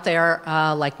are out there,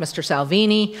 like Mr.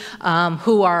 Salvini,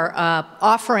 who are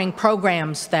offering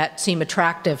programs that seem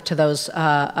attractive to those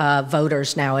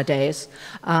voters nowadays.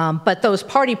 But those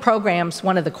party programs,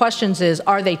 one of the questions is,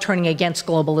 are they turning against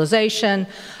globalization?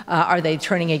 Are they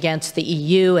turning against the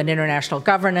EU and international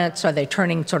governance? Are they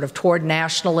turning sort of toward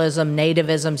nationalism,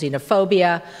 nativism,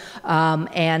 xenophobia?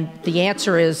 And the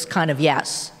answer is kind of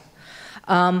yes.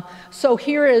 So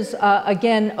here is,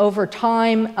 again, over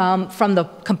time, from the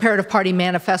Comparative Party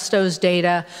Manifesto's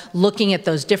data, looking at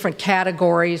those different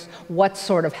categories, what's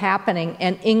sort of happening.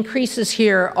 And increases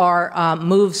here are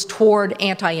moves toward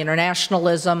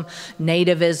anti-internationalism,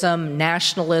 nativism,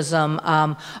 nationalism,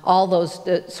 all those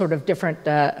sort of different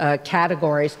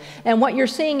categories. And what you're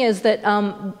seeing is that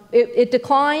it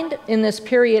declined in this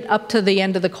period up to the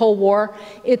end of the Cold War.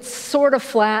 It's sort of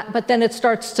flat, but then it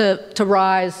starts to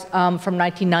rise from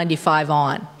 1995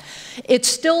 on. It's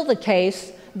still the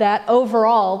case that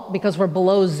overall, because we're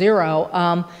below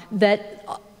zero, that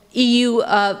EU,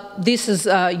 this is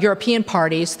European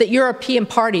parties, that European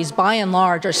parties, by and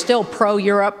large, are still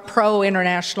pro-Europe,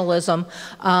 pro-internationalism.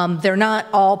 They're not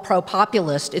all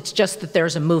pro-populist. It's just that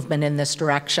there's a movement in this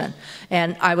direction.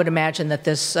 And I would imagine that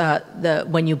this,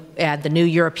 when you add the new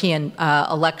European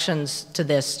elections to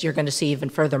this, you're going to see even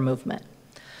further movement.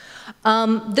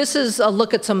 This is a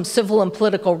look at some civil and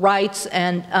political rights,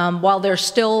 and while there's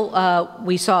still,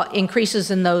 we saw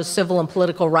increases in those civil and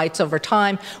political rights over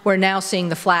time, we're now seeing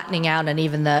the flattening out and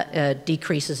even the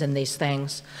decreases in these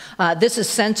things. This is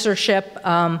censorship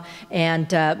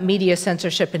and media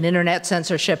censorship and internet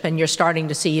censorship, and you're starting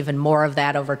to see even more of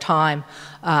that over time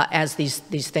as these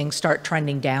things start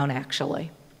trending down,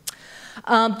 actually.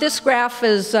 This graph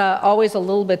is always a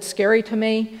little bit scary to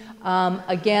me.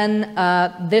 Again,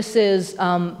 this is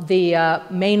the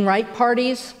main right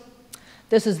parties.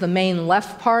 This is the main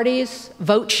left parties'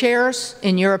 vote shares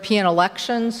in European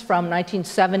elections from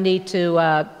 1970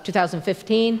 to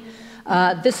 2015.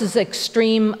 This is the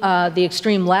extreme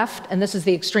left, and this is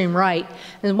the extreme right.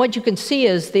 And what you can see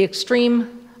is the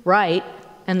extreme right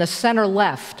and the center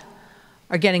left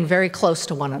are getting very close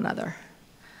to one another.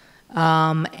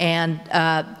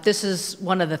 This is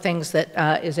one of the things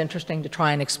that is interesting to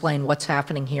try and explain what's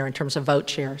happening here in terms of vote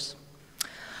shares.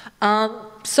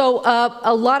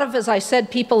 A lot of, as I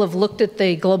said, people have looked at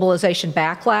the globalization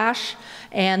backlash,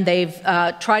 and they've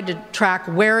tried to track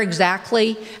where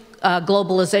exactly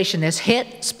globalization has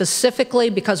hit specifically,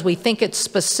 because we think it's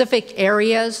specific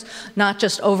areas, not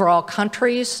just overall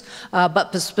countries,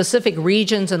 but specific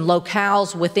regions and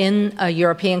locales within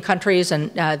European countries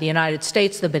and the United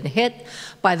States that have been hit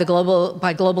by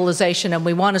globalization, and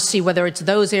we want to see whether it's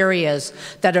those areas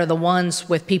that are the ones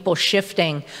with people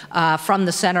shifting from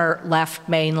the center left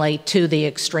mainly to the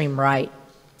extreme right.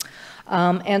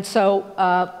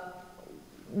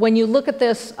 When you look at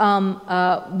this,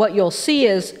 what you'll see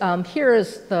is here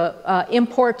is the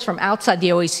imports from outside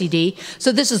the OECD.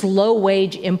 So this is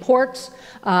low-wage imports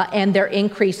and their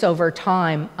increase over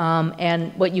time.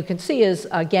 And what you can see is,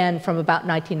 again, from about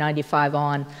 1995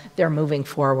 on, they're moving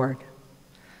forward.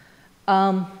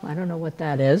 I don't know what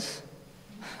that is.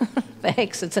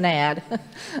 Thanks, it's an ad.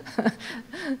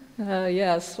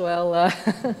 Yes, well,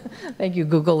 thank you,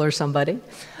 Google or somebody.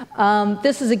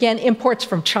 This is, again, imports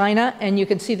from China, and you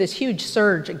can see this huge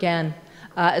surge, again,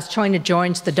 as China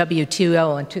joins the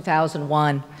WTO in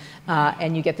 2001,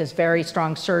 and you get this very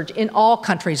strong surge in all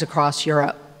countries across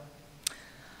Europe.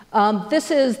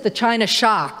 This is the China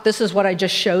shock. This is what I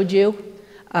just showed you,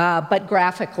 but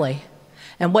graphically.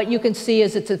 And what you can see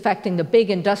is it's affecting the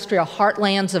big industrial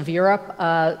heartlands of Europe,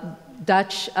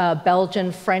 Dutch,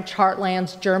 Belgian, French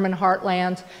heartlands, German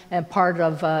heartlands, and part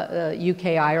of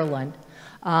UK, Ireland.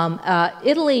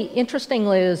 Italy,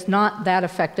 interestingly, is not that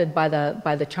affected by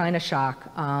the China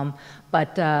shock,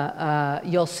 but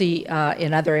you'll see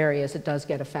in other areas it does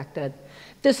get affected.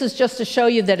 This is just to show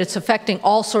you that it's affecting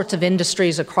all sorts of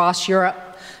industries across Europe.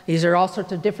 These are all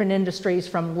sorts of different industries,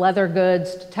 from leather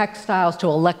goods to textiles to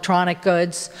electronic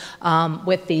goods,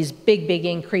 with these big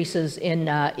increases in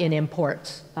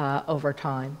imports over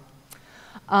time.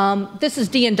 This is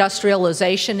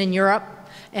deindustrialization in Europe.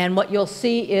 And what you'll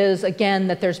see is, again,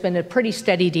 that there's been a pretty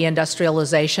steady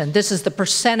deindustrialization. This is the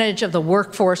percentage of the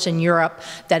workforce in Europe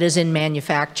that is in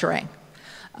manufacturing.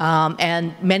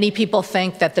 And many people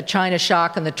think that the China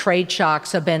shock and the trade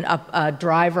shocks have been a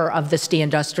driver of this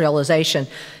deindustrialization.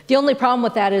 The only problem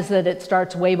with that is that it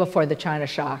starts way before the China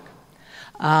shock.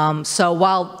 So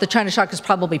while the China shock is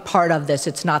probably part of this,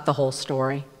 it's not the whole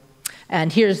story.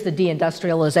 And here's the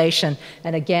deindustrialization.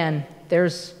 And again,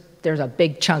 there's a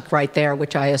big chunk right there,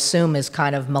 which I assume is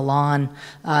kind of Milan,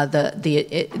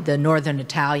 the northern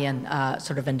Italian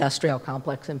sort of industrial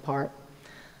complex in part.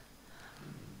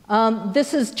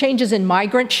 This is changes in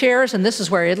migrant shares, and this is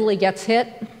where Italy gets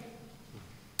hit.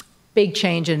 Big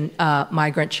change in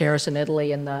migrant shares in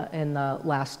Italy in the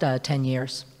last 10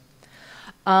 years.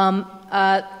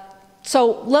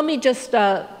 So let me just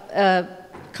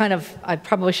I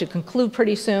probably should conclude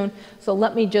pretty soon. So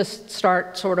let me just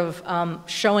start sort of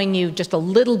showing you just a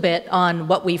little bit on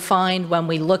what we find when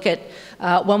we look at,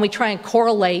 when we try and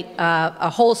correlate a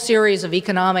whole series of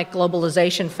economic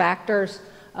globalization factors,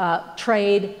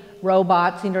 trade,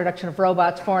 robots, the introduction of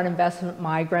robots, foreign investment,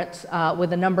 migrants,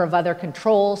 with a number of other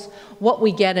controls, what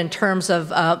we get in terms of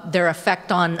their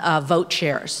effect on vote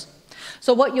shares.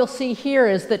 So what you'll see here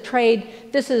is that trade,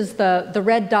 this is the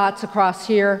red dots across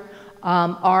here,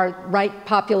 are right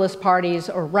populist parties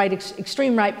or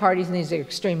extreme right parties, and these are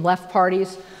extreme left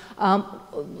parties.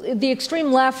 The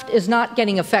extreme left is not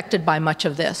getting affected by much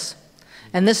of this.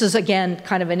 And this is, again,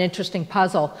 kind of an interesting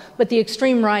puzzle. But the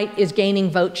extreme right is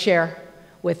gaining vote share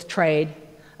with trade,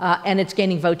 and it's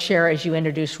gaining vote share as you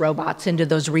introduce robots into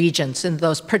those regions, into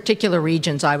those particular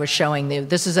regions I was showing you.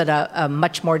 This is at a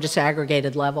much more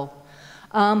disaggregated level.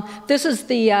 This is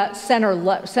the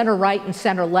center right and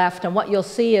center left, and what you'll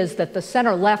see is that the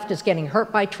center left is getting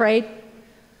hurt by trade,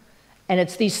 And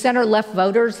it's these center-left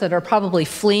voters that are probably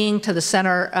fleeing to the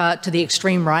center, to the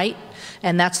extreme right,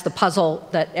 and that's the puzzle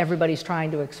that everybody's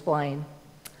trying to explain.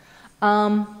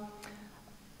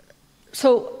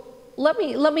 So let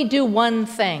me do one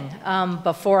thing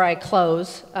before I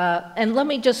close, and let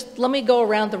me go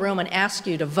around the room and ask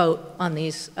you to vote on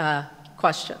these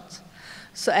questions.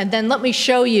 So, and then let me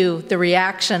show you the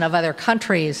reaction of other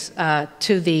countries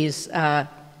to these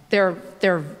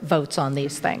their votes on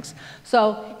these things.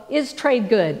 So, is trade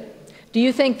good? Do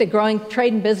you think that growing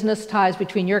trade and business ties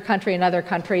between your country and other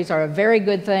countries are a very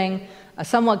good thing, a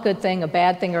somewhat good thing, a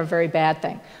bad thing, or a very bad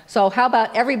thing? So how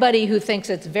about everybody who thinks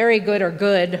it's very good or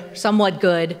good, somewhat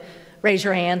good, raise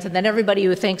your hands, and then everybody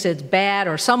who thinks it's bad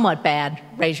or somewhat bad,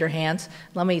 raise your hands.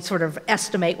 Let me sort of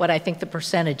estimate what I think the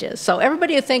percentage is. So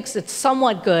everybody who thinks it's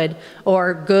somewhat good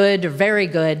or very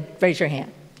good, raise your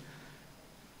hand.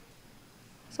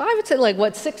 So I would say like,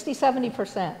 what, 60,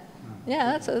 70%?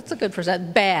 Yeah, that's a good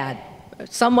percent. Bad.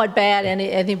 Somewhat bad,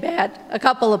 any bad? A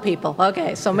couple of people.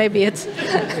 Okay, so maybe it's...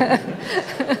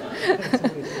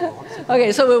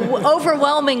 Okay, so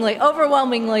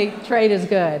overwhelmingly, trade is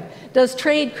good. Does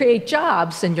trade create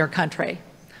jobs in your country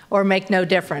or make no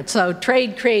difference? So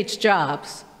trade creates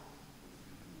jobs.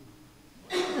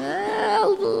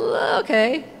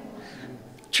 Okay.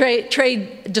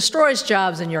 Trade destroys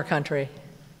jobs in your country.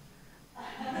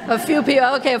 A few people,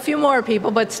 okay, a few more people,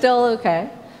 but still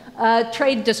okay.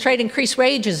 Does trade increase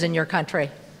wages in your country?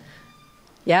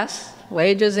 Yes,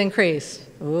 wages increase.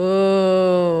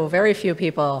 Ooh, very few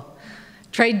people.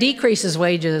 Trade decreases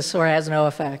wages or has no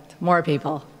effect. More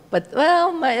people. But,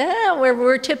 well,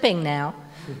 we're tipping now.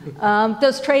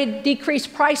 Does trade decrease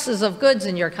prices of goods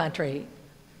in your country?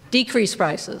 Decrease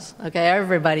prices. Okay,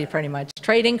 everybody pretty much.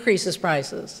 Trade increases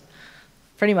prices.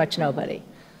 Pretty much nobody.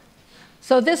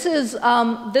 So this is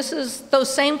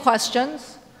those same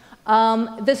questions.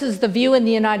 This is the view in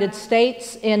the United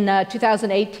States in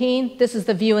 2018. This is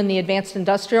the view in the advanced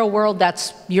industrial world.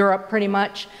 That's Europe, pretty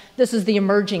much. This is the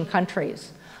emerging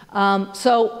countries.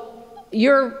 So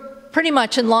you're pretty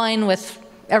much in line with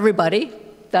everybody.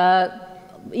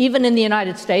 Even in the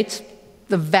United States,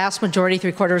 the vast majority,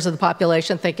 3/4 of the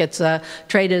population, think it's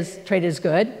trade is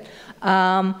good.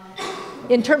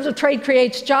 In terms of trade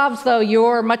creates jobs, though,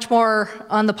 you're much more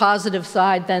on the positive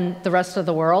side than the rest of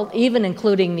the world, even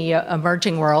including the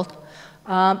emerging world.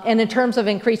 And in terms of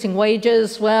increasing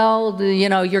wages, well,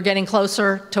 you're getting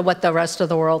closer to what the rest of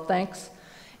the world thinks.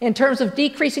 In terms of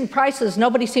decreasing prices,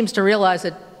 nobody seems to realize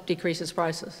it decreases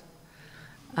prices.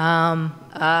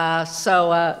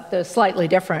 So they're slightly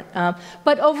different.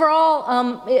 But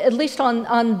overall, at least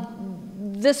on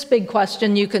this big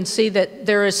question, you can see that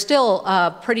there is still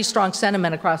pretty strong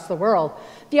sentiment across the world.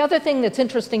 The other thing that's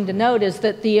interesting to note is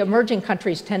that the emerging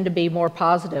countries tend to be more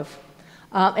positive.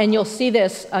 And you'll see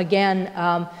this again.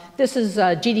 This is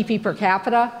GDP per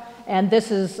capita, and this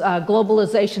is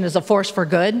globalization as a force for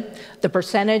good, the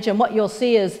percentage. And what you'll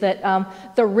see is that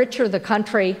the richer the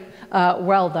country,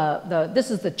 this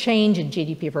is the change in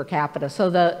GDP per capita. So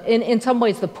in some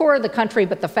ways, the poorer the country,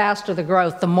 but the faster the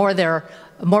growth, the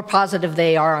more positive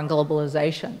they are on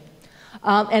globalization.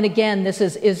 And again, this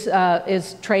is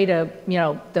trade,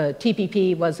 the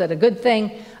TPP, was it a good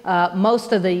thing?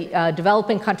 Most of the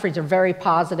developing countries are very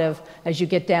positive. As you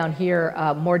get down here,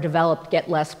 more developed get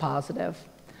less positive.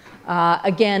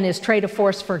 Again, is trade a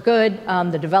force for good?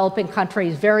 The developing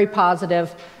countries very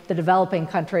positive. The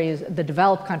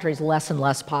developed countries less and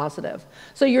less positive.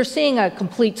 So you're seeing a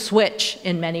complete switch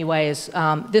in many ways.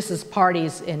 This is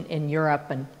parties in Europe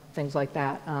and things like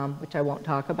that, which I won't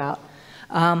talk about.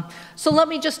 So let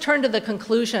me just turn to the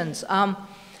conclusions.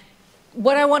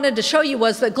 What I wanted to show you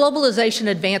was that globalization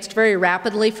advanced very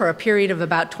rapidly for a period of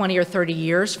about 20 or 30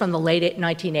 years from the late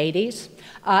 1980s.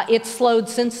 It's slowed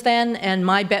since then, and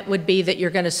my bet would be that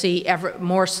you're going to see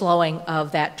more slowing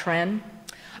of that trend.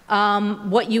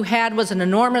 What you had was an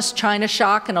enormous China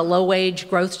shock and a low-wage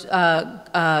growth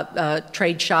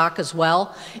trade shock as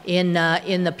well in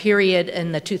the period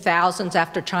in the 2000s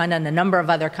after China and a number of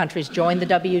other countries joined the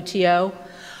WTO.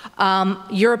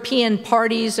 European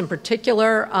parties in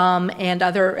particular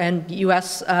and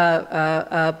U.S.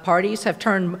 Parties have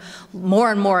turned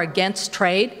more and more against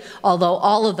trade, although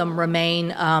all of them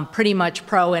remain pretty much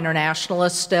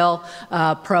pro-internationalist still,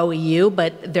 pro-EU,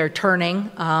 but they're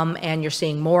turning, and you're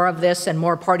seeing more of this, and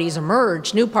more parties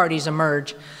emerge, new parties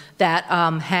emerge, that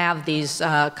have these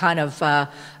kind of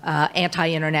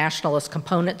anti-internationalist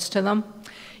components to them.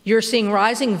 You're seeing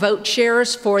rising vote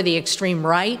shares for the extreme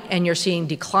right, and you're seeing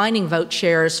declining vote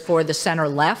shares for the center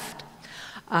left.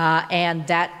 And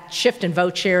that shift in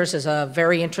vote shares is a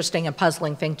very interesting and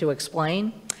puzzling thing to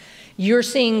explain. You're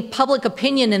seeing public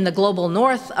opinion in the global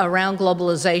north around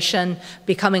globalization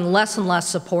becoming less and less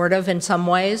supportive in some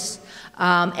ways.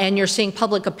 And you're seeing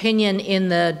public opinion in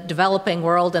the developing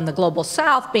world and the global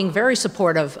south being very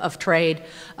supportive of trade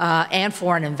and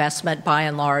foreign investment by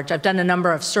and large. I've done a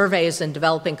number of surveys in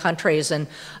developing countries, and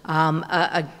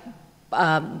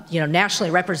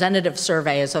nationally representative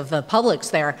surveys of the publics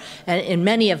there, and in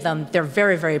many of them, they're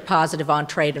very, very positive on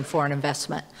trade and foreign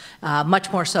investment,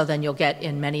 much more so than you'll get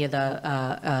in many of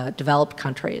the developed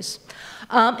countries.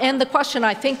 And the question,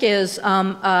 I think, is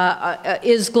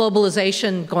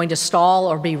globalization going to stall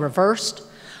or be reversed?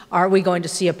 Are we going to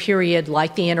see a period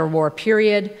like the interwar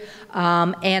period?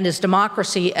 And is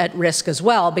democracy at risk as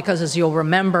well? Because as you'll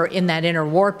remember, in that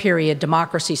interwar period,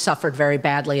 democracy suffered very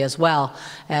badly as well,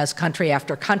 as country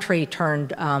after country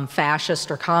turned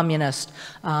fascist or communist,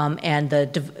 and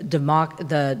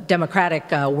the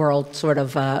democratic world sort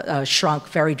of shrunk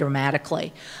very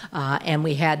dramatically. And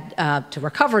we had to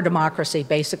recover democracy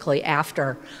basically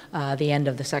after the end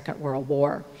of the Second World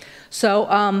War. So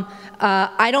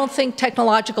I don't think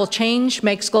technological change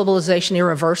makes globalization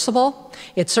irreversible.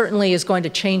 It certainly is going to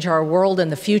change our world in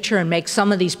the future and make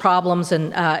some of these problems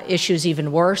and issues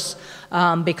even worse,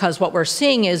 because what we're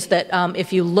seeing is that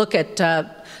if you look at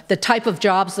the type of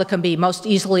jobs that can be most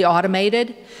easily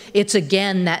automated, it's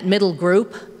again that middle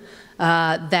group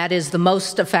that is the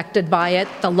most affected by it.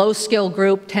 The low-skilled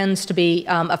group tends to be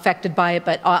affected by it,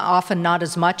 but often not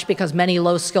as much, because many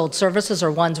low-skilled services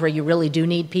are ones where you really do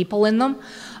need people in them,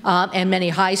 and many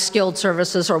high-skilled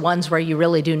services are ones where you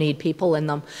really do need people in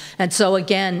them. And so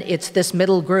again, it's this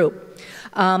middle group.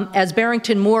 As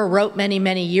Barrington Moore wrote many,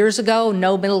 many years ago,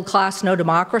 no middle class, no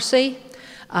democracy.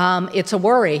 It's a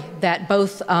worry that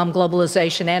both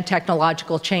globalization and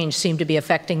technological change seem to be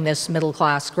affecting this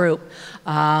middle-class group.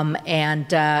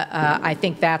 I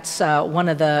think that's one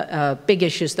of the big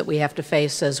issues that we have to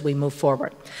face as we move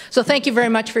forward. So thank you very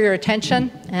much for your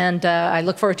attention, and I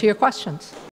look forward to your questions.